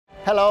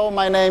Hello,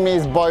 my name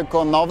is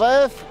Boyko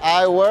Novev.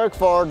 I work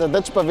for the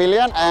Dutch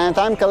pavilion and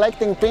I'm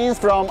collecting pins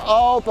from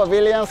all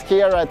pavilions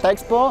here at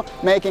Expo,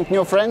 making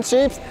new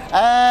friendships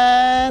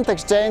and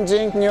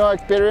exchanging new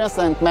experiences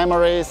and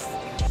memories.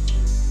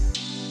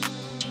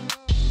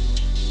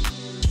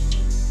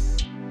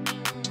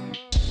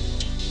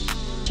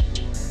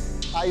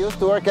 I used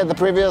to work at the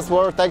previous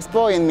World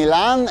Expo in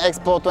Milan,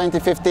 Expo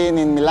 2015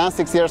 in Milan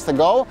 6 years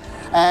ago,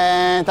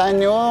 and I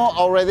knew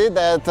already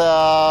that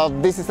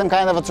this is some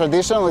kind of a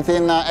tradition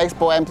within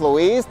Expo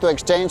employees to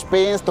exchange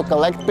pins, to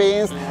collect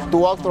pins, to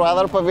walk through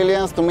other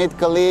pavilions, to meet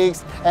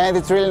colleagues, and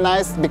it's really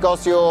nice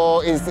because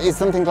it's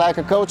something like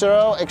a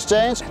cultural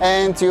exchange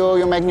and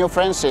you make new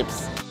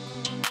friendships.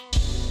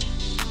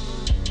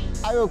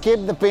 I will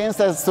keep the pins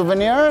as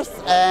souvenirs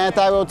and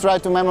I will try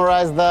to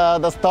memorize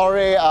the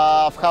story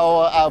of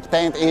how I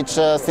obtained each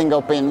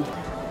single pin.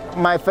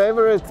 My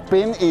favorite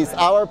pin is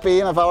our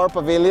pin of our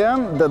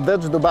pavilion, the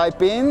Dutch Dubai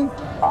pin,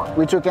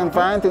 which you can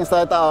find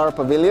inside our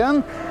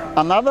pavilion.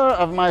 Another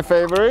of my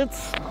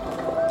favorites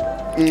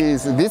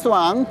is this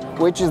one,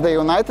 which is the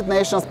United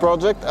Nations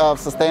project of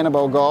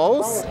sustainable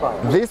goals.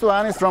 This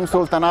one is from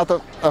Sultanate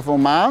of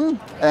Oman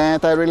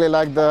and I really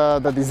like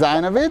the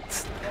design of it.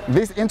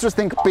 This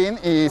interesting pin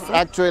is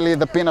actually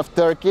the pin of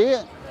Turkey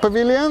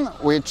pavilion,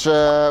 which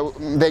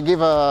they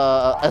give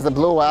as a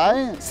blue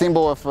eye,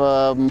 symbol of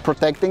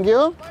protecting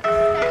you.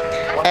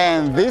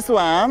 And this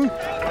one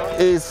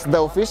is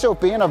the official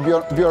pin of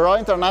Bureau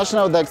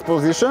International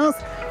d'Expositions,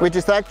 which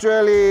is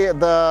actually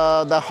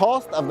the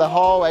host of the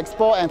whole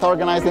expo and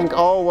organizing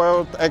all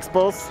world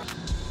expos.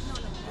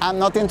 I'm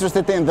not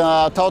interested in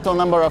the total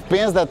number of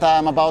pins that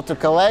I'm about to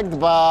collect,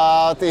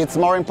 but it's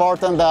more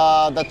important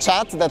the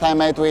chat that I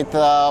made with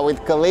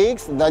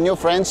colleagues, the new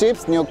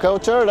friendships, new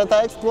culture that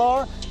I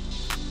explore.